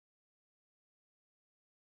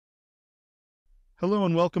Hello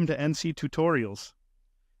and welcome to ENCY Tutorials.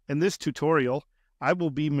 In this tutorial, I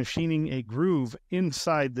will be machining a groove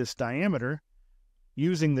inside this diameter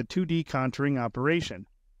using the 2D contouring operation.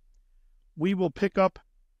 We will pick up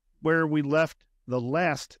where we left the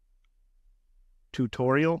last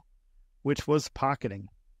tutorial, which was pocketing.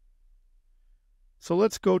 So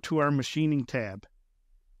let's go to our machining tab.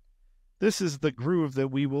 This is the groove that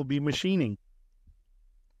we will be machining.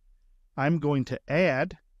 I'm going to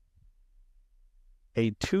add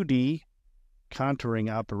a 2D contouring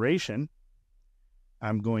operation.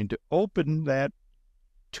 I'm going to open that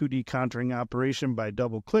 2D contouring operation by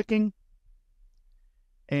double-clicking.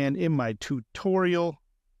 And in my tutorial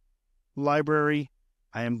library,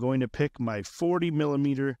 I am going to pick my 40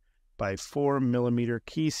 millimeter by 4 millimeter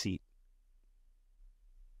key seat.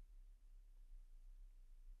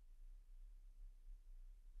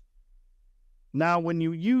 Now, when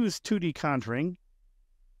you use 2D contouring,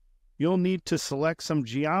 you'll need to select some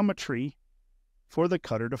geometry for the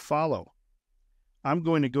cutter to follow. I'm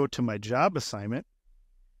going to go to my job assignment,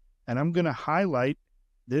 and I'm going to highlight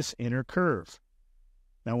this inner curve.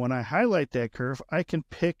 Now, when I highlight that curve, I can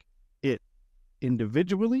pick it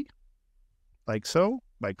individually, like so,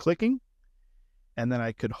 by clicking, and then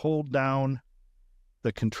I could hold down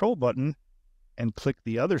the control button and click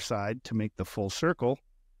the other side to make the full circle,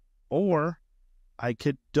 or I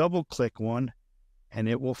could double-click one and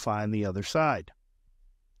it will find the other side.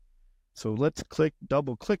 So let's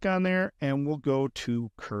double-click on there, and we'll go to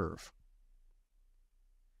curve.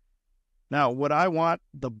 Now, what I want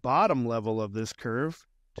the bottom level of this curve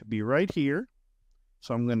to be right here.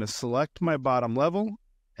 So I'm going to select my bottom level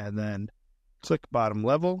and then click bottom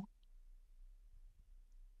level.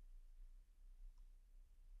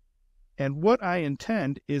 And what I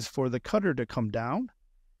intend is for the cutter to come down,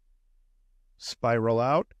 spiral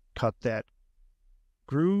out, cut that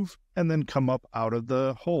groove, and then come up out of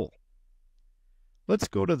the hole. Let's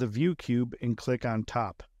go to the view cube and click on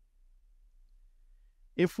top.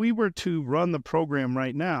 If we were to run the program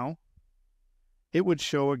right now, it would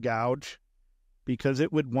show a gouge because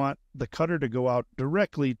it would want the cutter to go out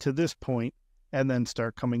directly to this point and then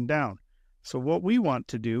start coming down. So what we want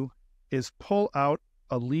to do is pull out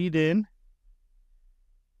a lead in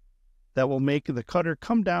that will make the cutter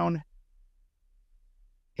come down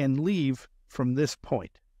and leave from this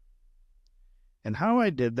point. And how I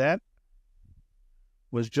did that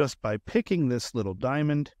was just by picking this little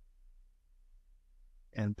diamond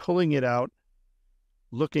and pulling it out,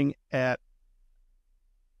 looking at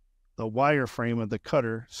the wireframe of the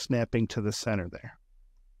cutter snapping to the center there.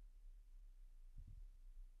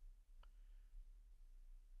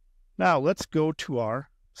 Now let's go to our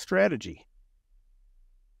strategy.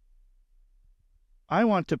 I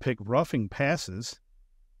want to pick roughing passes,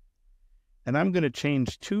 and I'm going to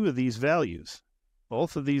change two of these values.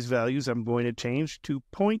 Both of these values I'm going to change to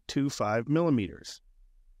 0.25 millimeters.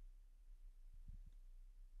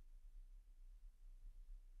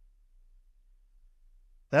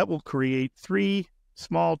 That will create 3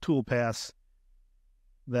 small tool paths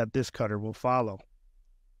that this cutter will follow.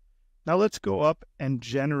 Now let's go up and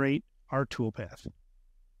generate our tool path.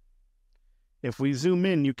 If we zoom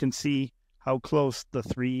in, you can see how close the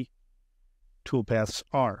 3 tool paths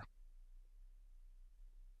are.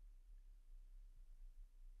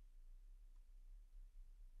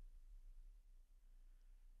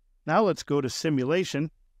 Now let's go to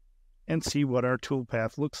simulation and see what our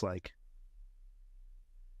toolpath looks like.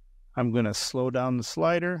 I'm going to slow down the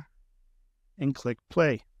slider and click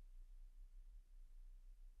play.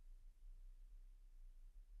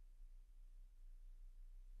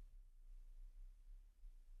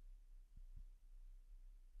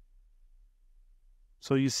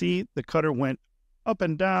 So you see the cutter went up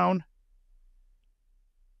and down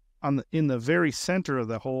in the very center of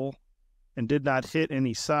the hole and did not hit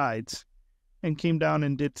any sides, and came down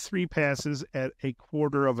and did 3 passes at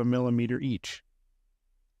 1/4 millimeter each.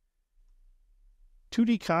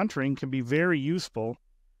 2D contouring can be very useful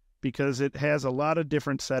because it has a lot of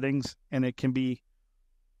different settings and it can be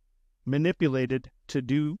manipulated to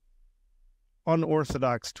do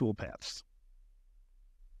unorthodox toolpaths.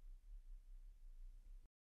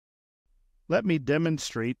 Let me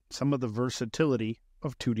demonstrate some of the versatility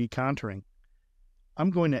of 2D contouring. I'm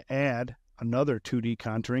going to add another 2D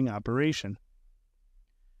contouring operation.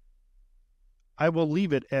 I will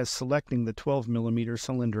leave it as selecting the 12 millimeter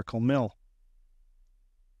cylindrical mill.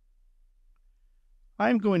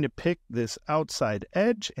 I'm going to pick this outside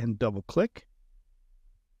edge and double click,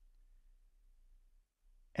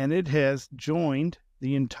 and it has joined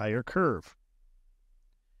the entire curve.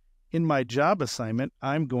 In my job assignment,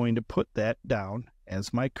 I'm going to put that down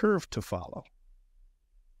as my curve to follow.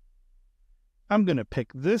 I'm going to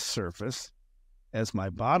pick this surface as my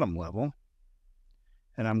bottom level,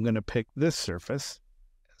 and I'm going to pick this surface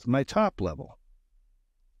as my top level.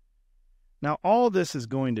 Now all this is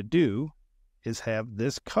going to do is have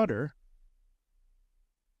this cutter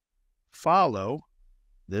follow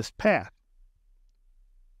this path.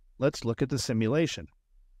 Let's look at the simulation.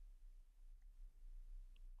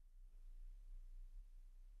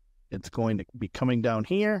 It's going to be coming down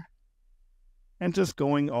here and just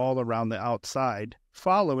going all around the outside,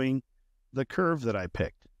 following the curve that I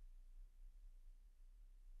picked.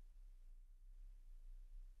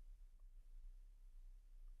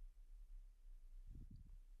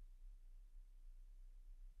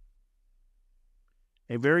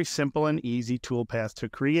 A very simple and easy toolpath to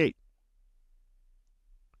create.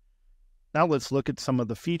 Now let's look at some of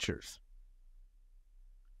the features.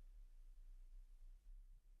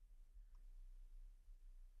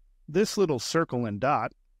 This little circle and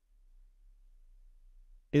dot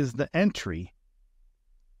is the entry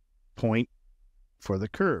point for the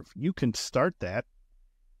curve. You can start that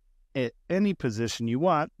at any position you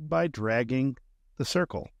want by dragging the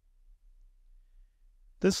circle.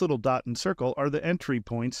 This little dot and circle are the entry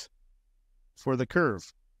points for the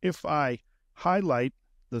curve. If I highlight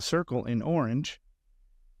the circle in orange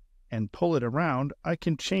and pull it around, I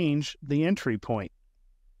can change the entry point.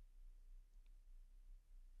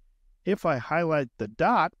 If I highlight the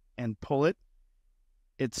dot and pull it,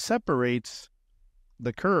 it separates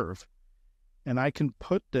the curve, and I can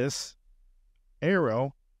put this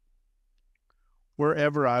arrow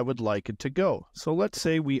wherever I would like it to go. So let's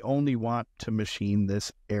say we only want to machine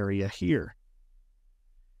this area here.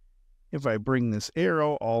 If I bring this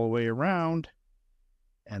arrow all the way around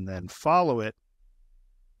and then follow it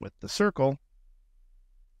with the circle,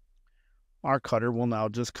 our cutter will now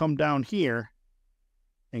just come down here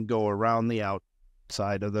and go around the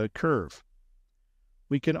outside of the curve.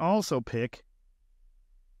 We can also pick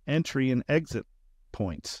entry and exit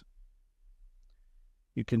points.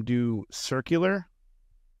 You can do circular,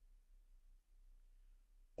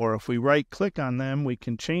 or if we right-click on them, we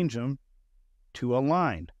can change them to a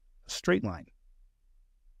line, a straight line.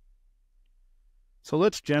 So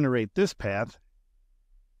let's generate this path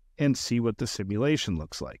and see what the simulation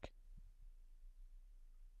looks like.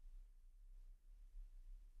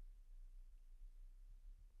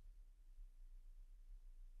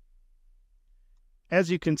 As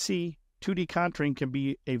you can see, 2D contouring can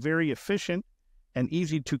be a very efficient and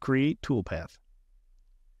easy to create toolpath.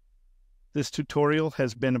 This tutorial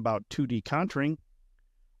has been about 2D contouring.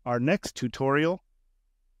 Our next tutorial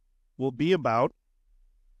will be about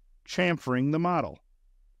chamfering the model.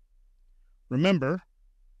 Remember,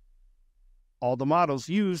 all the models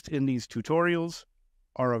used in these tutorials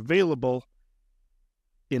are available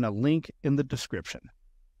in a link in the description.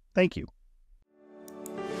 Thank you.